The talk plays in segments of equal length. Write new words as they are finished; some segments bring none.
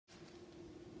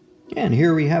And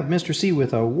here we have Mr. C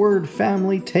with a word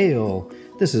family tale.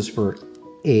 This is for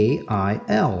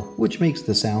A-I-L, which makes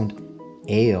the sound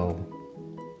ale.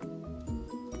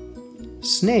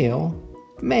 Snail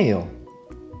Mail.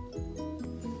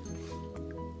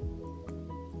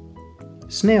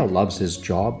 Snail loves his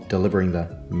job delivering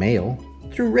the mail.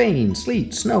 Through rain,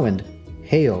 sleet, snow, and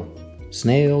hail,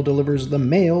 Snail delivers the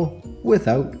mail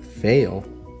without fail.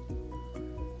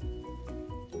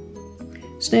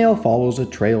 Snail follows a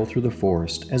trail through the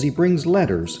forest as he brings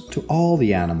letters to all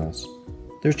the animals.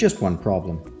 There's just one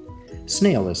problem.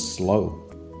 Snail is slow.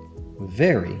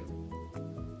 Very,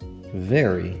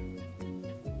 very,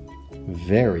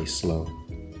 very slow.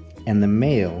 And the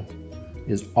mail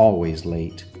is always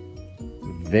late.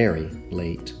 Very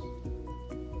late.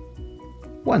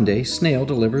 One day, Snail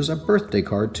delivers a birthday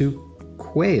card to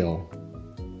Quail.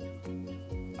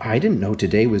 "I didn't know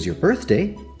today was your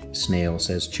birthday," Snail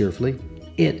says cheerfully.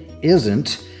 "It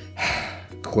isn't,"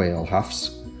 Quail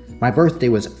huffs. "My birthday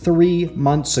was 3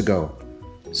 months ago.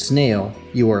 Snail,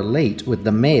 you are late with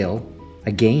the mail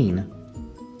again."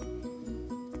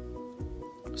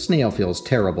 Snail feels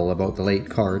terrible about the late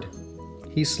card.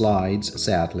 He slides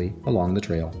sadly along the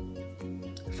trail.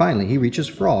 Finally, he reaches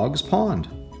Frog's pond.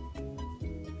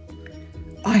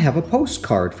 "I have a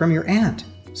postcard from your aunt,"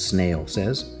 Snail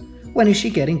says. "When is she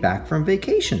getting back from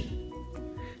vacation?"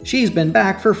 "She's been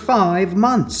back for 5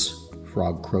 months,"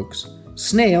 Frog croaks.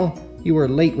 "Snail, you are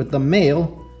late with the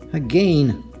mail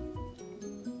again."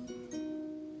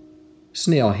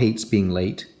 Snail hates being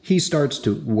late. He starts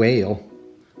to wail.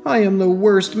 "I am the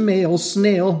worst male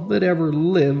snail that ever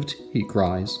lived," he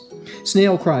cries.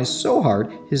 Snail cries so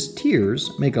hard his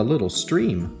tears make a little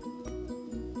stream.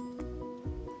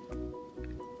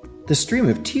 The stream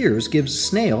of tears gives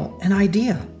Snail an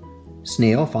idea.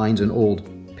 Snail finds an old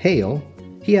pail.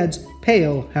 He adds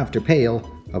pail after pail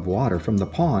of water from the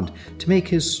pond to make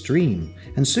his stream,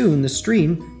 and soon the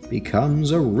stream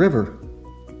becomes a river.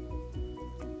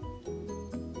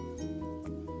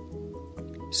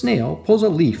 Snail pulls a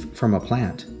leaf from a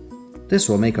plant. This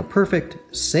will make a perfect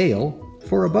sail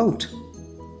for a boat.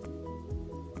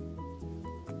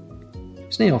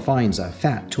 Snail finds a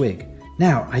fat twig.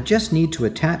 "Now I just need to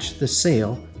attach the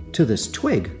sail to this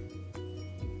twig."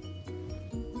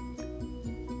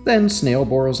 Then Snail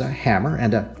borrows a hammer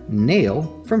and a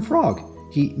nail from Frog.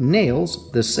 He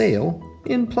nails the sail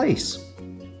in place.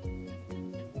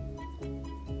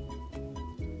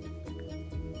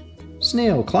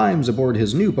 Snail climbs aboard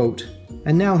his new boat,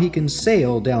 and now he can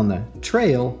sail down the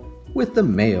trail with the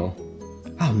mail.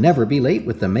 "I'll never be late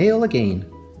with the mail again,"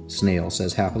 Snail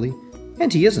says happily.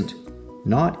 And he isn't,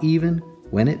 not even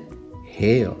when it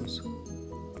hails.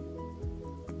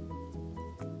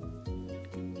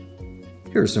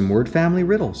 Here are some word family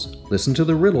riddles. Listen to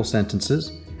the riddle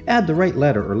sentences. Add the right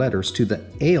letter or letters to the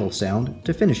ale sound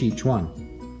to finish each one.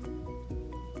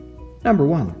 Number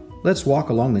 1, let's walk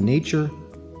along the nature.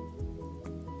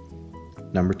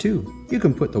 Number 2, you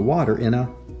can put the water in a.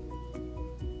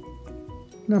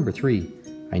 Number 3,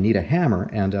 I need a hammer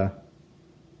and a.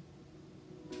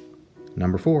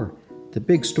 Number 4, the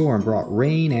big storm brought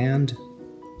rain and.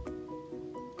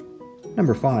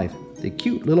 Number 5, the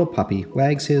cute little puppy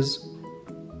wags his.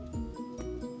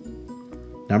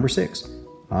 Number 6,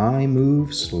 I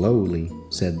move slowly,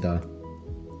 said the.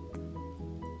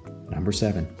 Number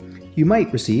 7, you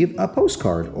might receive a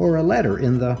postcard or a letter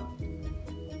in the.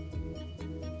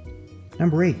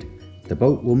 Number 8, the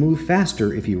boat will move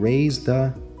faster if you raise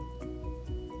the.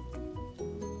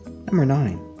 Number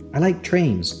 9, I like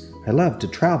trains. I love to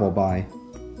travel by.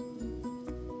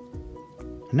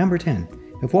 Number 10,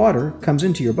 if water comes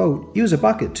into your boat, use a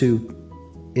bucket to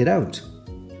it out.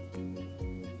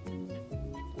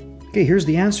 Okay, here's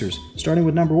the answers, starting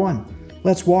with number 1.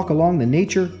 Let's walk along the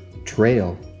nature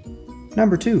trail.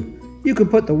 Number 2, you can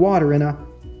put the water in a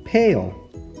pail.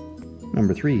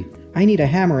 Number 3, I need a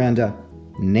hammer and a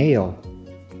nail.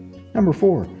 Number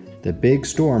 4, the big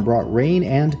storm brought rain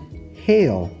and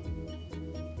hail.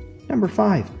 Number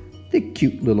 5, the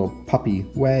cute little puppy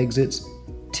wags its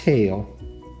tail.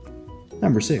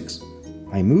 Number 6,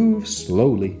 I move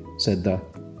slowly, said the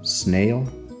snail.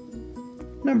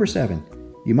 Number 7,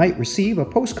 you might receive a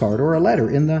postcard or a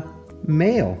letter in the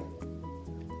mail.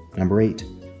 Number 8,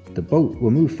 the boat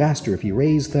will move faster if you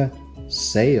raise the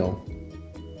sail.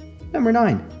 Number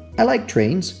 9, I like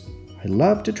trains. I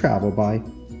love to travel by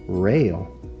rail.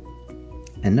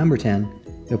 And number 10,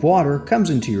 if water comes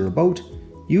into your boat,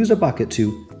 use a bucket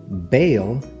to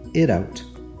bail it out.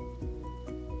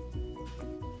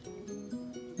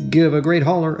 Give a great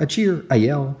holler, a cheer, a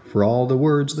yell for all the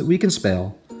words that we can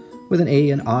spell with an A,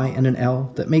 an I, and an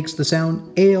L that makes the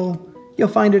sound ale You'll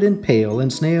find it in pail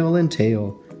and snail and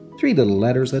tail. 3 little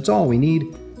letters, that's all we need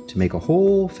to make a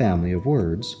whole family of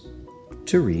words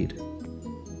to read.